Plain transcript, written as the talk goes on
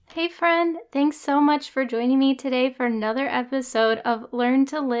Hey friend, thanks so much for joining me today for another episode of Learn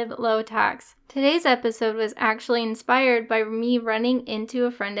to Live Low-Tox. Today's episode was actually inspired by me running into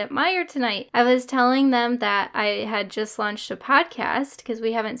a friend at Meijer tonight. I was telling them that I had just launched a podcast because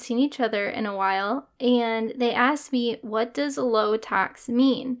we haven't seen each other in a while, and they asked me, what does low-tox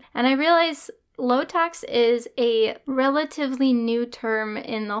mean? And I realized Low-Tox is a relatively new term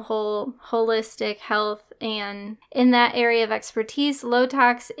in the whole holistic health, and in that area of expertise,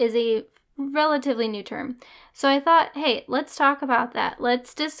 Low-Tox is a relatively new term. So I thought, hey, let's talk about that.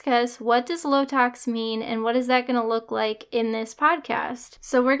 Let's discuss what does Low-Tox mean and what is that going to look like in this podcast.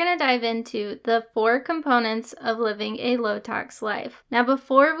 So we're going to dive into the 4 components of living a Low-Tox life. Now,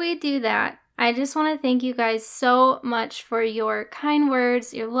 before we do that, I just want to thank you guys so much for your kind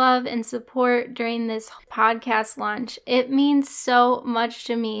words, your love, and support during this podcast launch. It means so much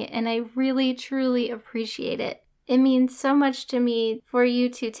to me, and I really, truly appreciate it. It means so much to me for you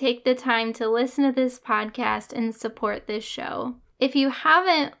to take the time to listen to this podcast and support this show. If you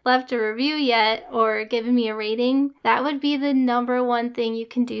haven't left a review yet or given me a rating, that would be the number one thing you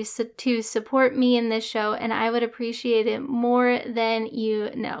can do to support me in this show, and I would appreciate it more than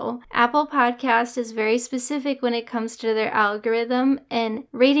you know. Apple Podcast is very specific when it comes to their algorithm, and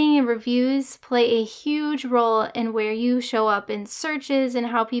rating and reviews play a huge role in where you show up in searches and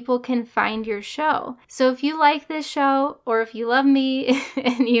how people can find your show. So if you like this show, or if you love me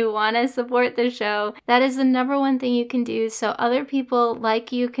and you want to support the show, that is the number one thing you can do so other people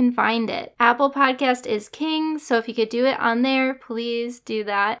like you can find it. Apple Podcast is king, so if you could do it on there, please do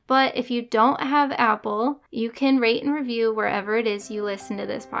that. But if you don't have Apple, you can rate and review wherever it is you listen to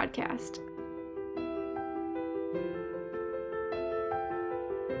this podcast.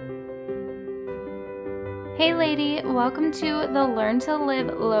 Hey lady, welcome to the Learn to Live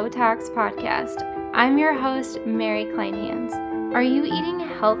Low-Tox podcast. I'm your host, Mary Kleinhans. Are you eating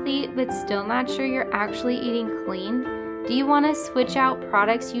healthy but still not sure you're actually eating clean? Do you want to switch out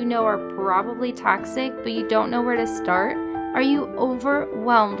products you know are probably toxic, but you don't know where to start? Are you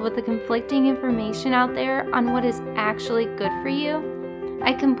overwhelmed with the conflicting information out there on what is actually good for you?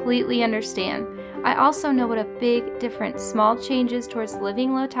 I completely understand. I also know what a big difference small changes towards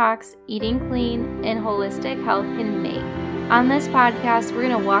living low-tox, eating clean, and holistic health can make. On this podcast, we're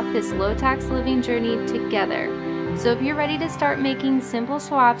going to walk this low-tox living journey together. So if you're ready to start making simple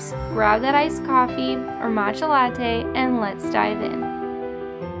swaps, grab that iced coffee or matcha latte and let's dive in.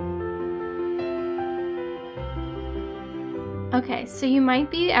 Okay, so you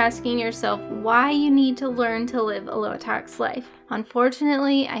might be asking yourself why you need to learn to live a low-tox life.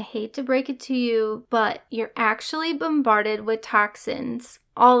 Unfortunately, I hate to break it to you, but you're actually bombarded with toxins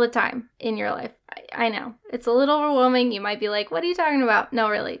all the time in your life. I know, it's a little overwhelming. You might be like, what are you talking about? No,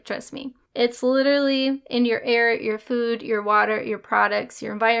 really, trust me. It's literally in your air, your food, your water, your products,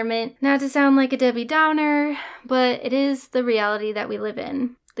 your environment. Not to sound like a Debbie Downer, but it is the reality that we live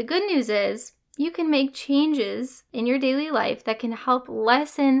in. The good news is you can make changes in your daily life that can help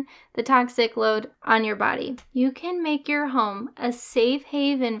lessen the toxic load on your body. You can make your home a safe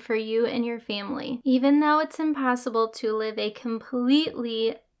haven for you and your family, even though it's impossible to live a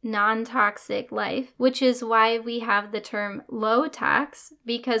completely non-toxic life, which is why we have the term low-tox,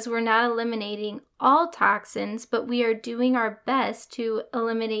 because we're not eliminating all toxins, but we are doing our best to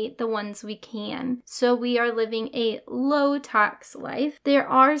eliminate the ones we can. So we are living a low-tox life. There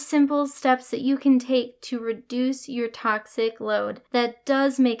are simple steps that you can take to reduce your toxic load that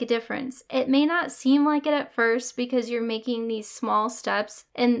does make a difference. It may not seem like it at first because you're making these small steps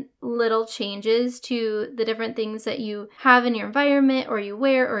and little changes to the different things that you have in your environment or you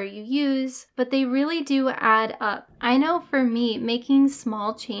wear or you use, but they really do add up. I know for me, making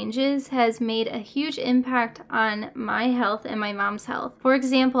small changes has made a huge impact on my health and my mom's health. For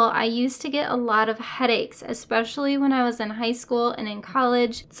example, I used to get a lot of headaches, especially when I was in high school and in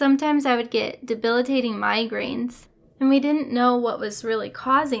college. Sometimes I would get debilitating migraines, and we didn't know what was really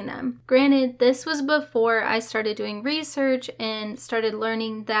causing them. Granted, this was before I started doing research and started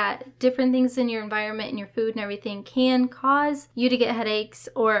learning that different things in your environment and your food and everything can cause you to get headaches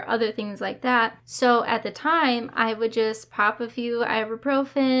or other things like that. So at the time, I would just pop a few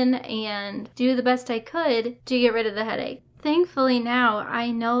ibuprofen and do the best I could to get rid of the headache. Thankfully now, I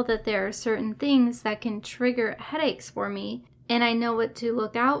know that there are certain things that can trigger headaches for me, and I know what to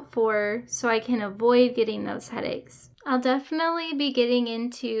look out for so I can avoid getting those headaches. I'll definitely be getting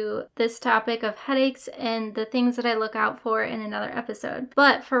into this topic of headaches and the things that I look out for in another episode.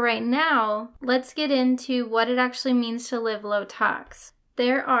 But for right now, let's get into what it actually means to live low tox.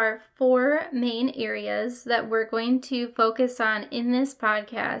 There are 4 main areas that we're going to focus on in this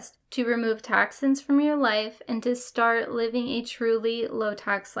podcast to remove toxins from your life and to start living a truly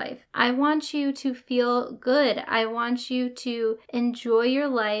low-tox life. I want you to feel good. I want you to enjoy your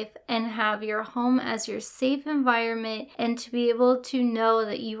life and have your home as your safe environment and to be able to know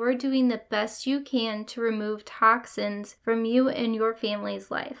that you are doing the best you can to remove toxins from you and your family's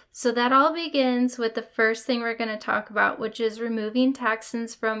life. So that all begins with the first thing we're going to talk about, which is removing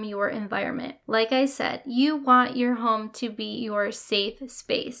toxins from your environment. Like I said, you want your home to be your safe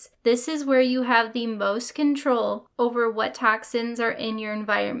space. This is where you have the most control over what toxins are in your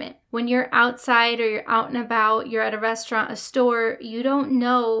environment. When you're outside or you're out and about, you're at a restaurant, a store, you don't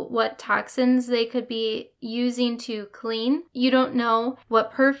know what toxins they could be using to clean. You don't know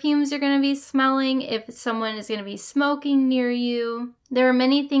what perfumes you're going to be smelling, if someone is going to be smoking near you. There are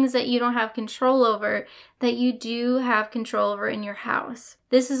many things that you don't have control over that you do have control over in your house.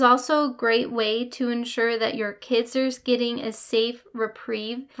 This is also a great way to ensure that your kids are getting a safe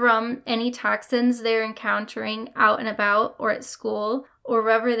reprieve from any toxins they're encountering out and about or at school or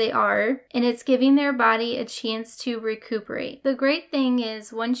wherever they are, and it's giving their body a chance to recuperate. The great thing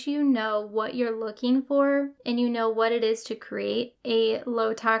is once you know what you're looking for and you know what it is to create a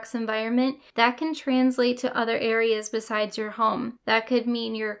low-tox environment, that can translate to other areas besides your home. That could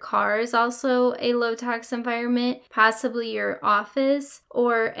mean your car is also a low-tox environment, possibly your office,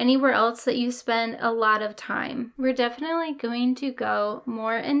 or anywhere else that you spend a lot of time. We're definitely going to go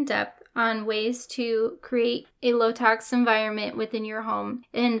more in depth on ways to create a low-tox environment within your home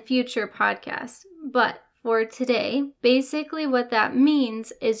in future podcasts. But for today, basically what that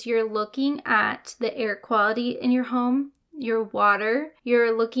means is you're looking at the air quality in your home, your water,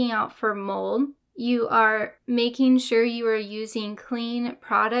 you're looking out for mold, you are making sure you are using clean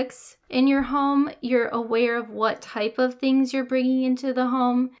products in your home. You're aware of what type of things you're bringing into the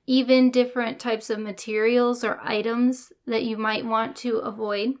home, even different types of materials or items that you might want to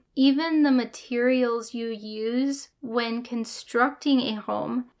avoid. Even the materials you use when constructing a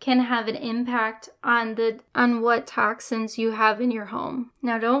home can have an impact on what toxins you have in your home.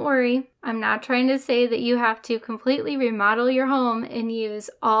 Now don't worry, I'm not trying to say that you have to completely remodel your home and use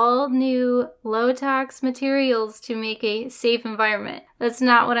all new low-tox materials to make a safe environment. That's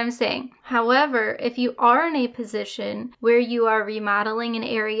not what I'm saying. However, if you are in a position where you are remodeling an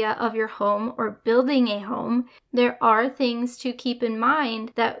area of your home or building a home, there are things to keep in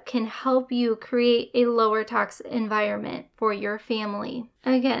mind that can help you create a lower tox environment for your family.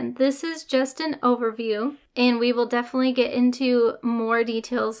 Again, this is just an overview, and we will definitely get into more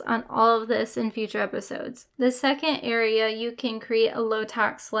details on all of this in future episodes. The second area you can create a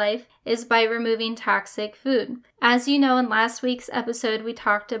low-tox life is by removing toxic food. As you know, in last week's episode, we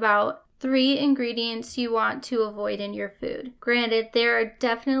talked about 3 ingredients you want to avoid in your food. Granted, there are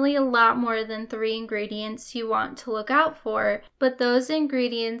definitely a lot more than 3 ingredients you want to look out for, but those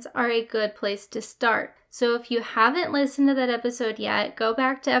ingredients are a good place to start. So if you haven't listened to that episode yet, go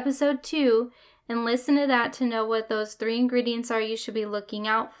back to episode 2 and listen to that to know what those 3 ingredients are you should be looking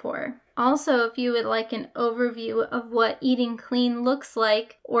out for. Also, if you would like an overview of what eating clean looks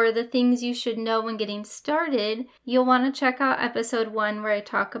like or the things you should know when getting started, you'll want to check out episode 1 where I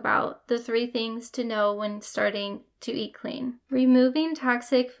talk about the 3 things to know when starting to eat clean. Removing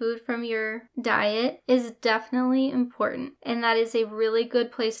toxic food from your diet is definitely important, and that is a really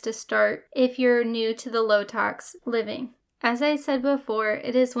good place to start if you're new to the low-tox living. As I said before,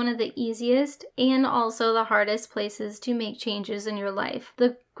 it is one of the easiest and also the hardest places to make changes in your life.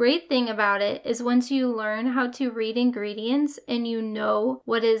 The great thing about it is once you learn how to read ingredients and you know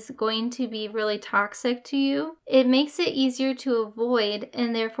what is going to be really toxic to you, it makes it easier to avoid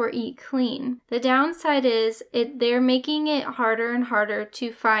and therefore eat clean. The downside is they're making it harder and harder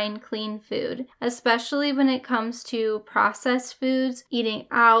to find clean food, especially when it comes to processed foods, eating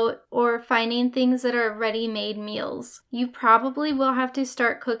out, or finding things that are ready-made meals. You probably will have to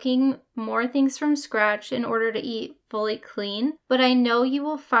start cooking more things from scratch in order to eat fully clean, but I know you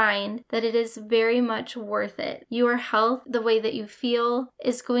will find that it is very much worth it. Your health, the way that you feel,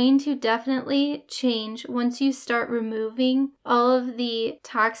 is going to definitely change once you start removing all of the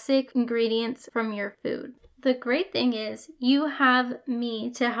toxic ingredients from your food. The great thing is you have me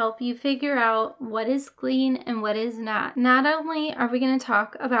to help you figure out what is clean and what is not. Not only are we going to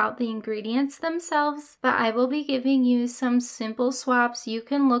talk about the ingredients themselves, but I will be giving you some simple swaps you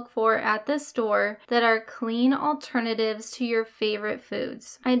can look for at the store that are clean alternatives to your favorite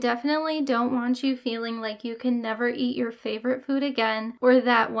foods. I definitely don't want you feeling like you can never eat your favorite food again, or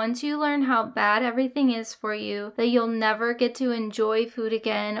that once you learn how bad everything is for you, that you'll never get to enjoy food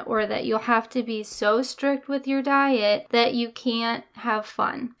again, or that you'll have to be so strict with your diet that you can't have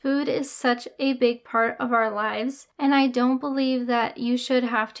fun. Food is such a big part of our lives, and I don't believe that you should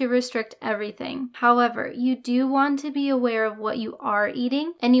have to restrict everything. However, you do want to be aware of what you are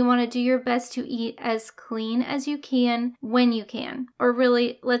eating, and you want to do your best to eat as clean as you can when you can, or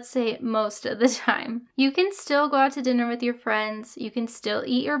really, let's say most of the time. You can still go out to dinner with your friends, you can still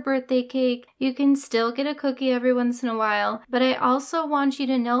eat your birthday cake, you can still get a cookie every once in a while, but I also want you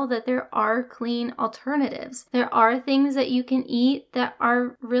to know that there are clean alternatives. There are things that you can eat that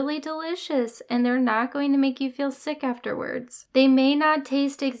are really delicious, and they're not going to make you feel sick afterwards. They may not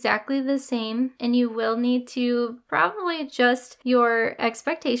taste exactly the same, and you will need to probably adjust your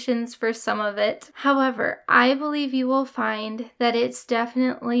expectations for some of it. However, I believe you will find that it's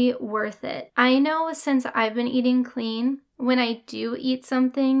definitely worth it. I know since I've been eating clean, when I do eat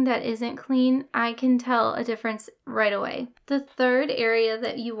something that isn't clean, I can tell a difference right away. The third area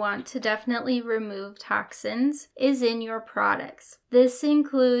that you want to definitely remove toxins is in your products. This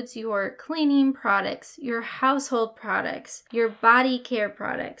includes your cleaning products, your household products, your body care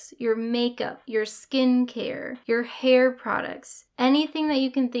products, your makeup, your skin care, your hair products, anything that you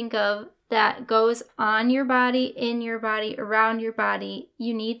can think of that goes on your body, in your body, around your body,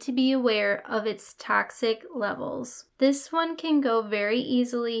 you need to be aware of its toxic levels. This one can go very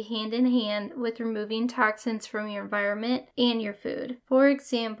easily hand in hand with removing toxins from your environment and your food. For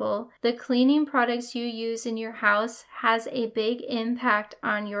example, the cleaning products you use in your house has a big impact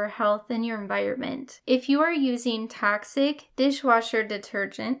on your health and your environment. If you are using toxic dishwasher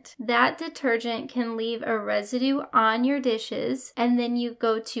detergent, that detergent can leave a residue on your dishes, and then you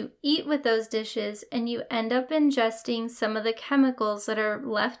go to eat with those dishes and you end up ingesting some of the chemicals that are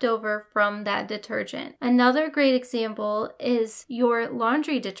left over from that detergent. Another great example is your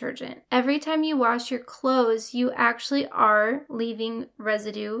laundry detergent. Every time you wash your clothes, you actually are leaving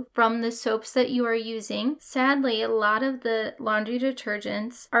residue from the soaps that you are using. Sadly, a lot of the laundry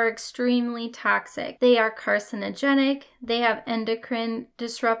detergents are extremely toxic. They are carcinogenic, they have endocrine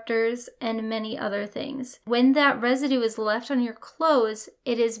disruptors, and many other things. When that residue is left on your clothes,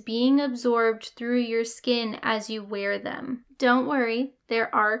 it is being absorbed through your skin as you wear them. Don't worry,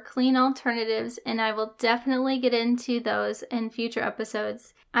 there are clean alternatives, and I will definitely get into those in future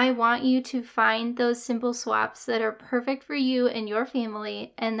episodes. I want you to find those simple swaps that are perfect for you and your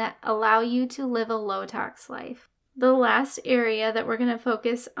family and that allow you to live a low-tox life. The last area that we're going to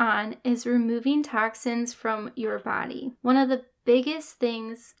focus on is removing toxins from your body. One of the biggest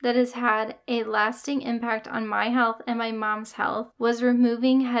things that has had a lasting impact on my health and my mom's health was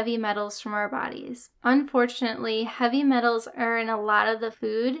removing heavy metals from our bodies. Unfortunately, heavy metals are in a lot of the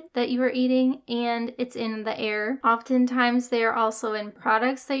food that you are eating, and it's in the air. Oftentimes, they are also in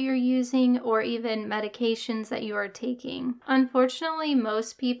products that you're using or even medications that you are taking. Unfortunately,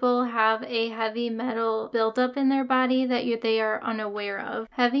 most people have a heavy metal buildup in their body that they are unaware of.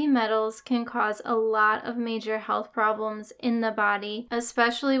 Heavy metals can cause a lot of major health problems in the body,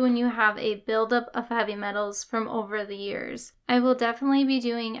 especially when you have a buildup of heavy metals from over the years. I will definitely be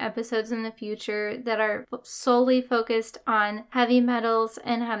doing episodes in the future that are solely focused on heavy metals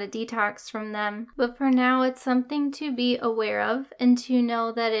and how to detox from them. But for now, it's something to be aware of and to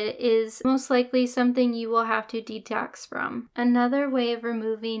know that it is most likely something you will have to detox from. Another way of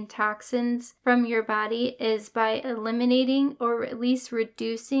removing toxins from your body is by eliminating or at least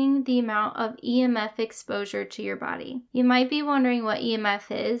reducing the amount of EMF exposure to your body. You might be wondering what EMF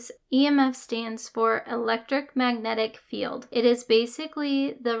is. EMF stands for electromagnetic field. It is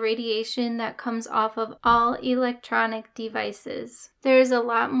basically the radiation that comes off of all electronic devices. There's a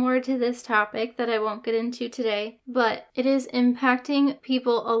lot more to this topic that I won't get into today, but it is impacting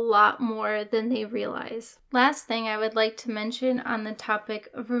people a lot more than they realize. Last thing I would like to mention on the topic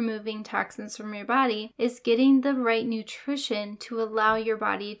of removing toxins from your body is getting the right nutrition to allow your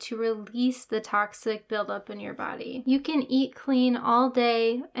body to release the toxic buildup in your body. You can eat clean all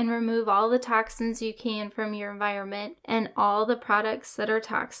day and remove all the toxins you can from your environment and all the products that are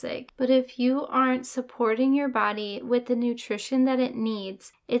toxic. But if you aren't supporting your body with the nutrition that it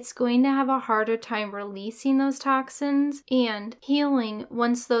needs, it's going to have a harder time releasing those toxins and healing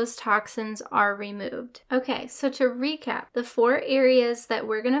once those toxins are removed. Okay, so to recap, the 4 areas that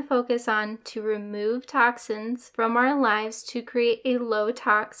we're going to focus on to remove toxins from our lives to create a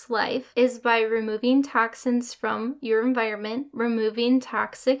low-tox life is by removing toxins from your environment, removing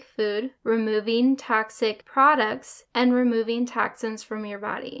toxic food, removing toxic products, and removing toxins from your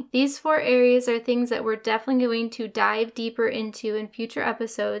body. These 4 areas are things that we're definitely going to dive deeper into in future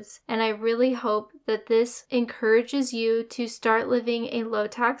episodes, and I really hope that this encourages you to start living a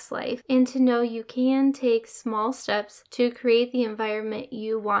low-tox life and to know you can take small steps to create the environment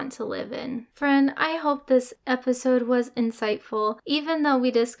you want to live in. Friend, I hope this episode was insightful. Even though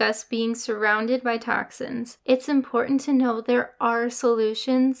we discussed being surrounded by toxins, it's important to know there are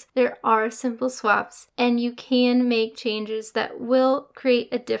solutions, there are simple swaps, and you can make changes that will create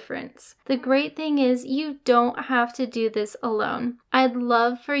a difference. The great thing is you don't have to do this alone. I'd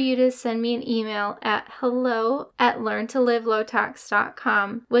love for you to send me an email at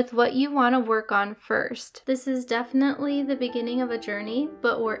hello@learntolivelowtox.com with what you want to work on first. This is definitely the beginning of a journey,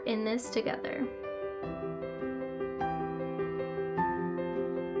 but we're in this together.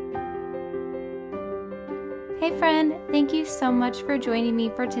 Hey friend, thank you so much for joining me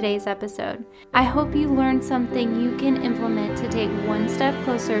for today's episode. I hope you learned something you can implement to take one step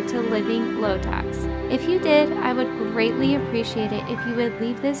closer to living low-tox. If you did, I would greatly appreciate it if you would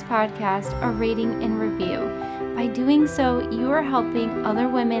leave this podcast a rating and review. By doing so, you are helping other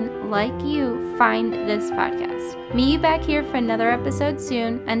women like you find this podcast. Meet you back here for another episode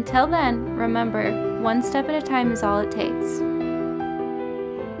soon. Until then, remember, one step at a time is all it takes.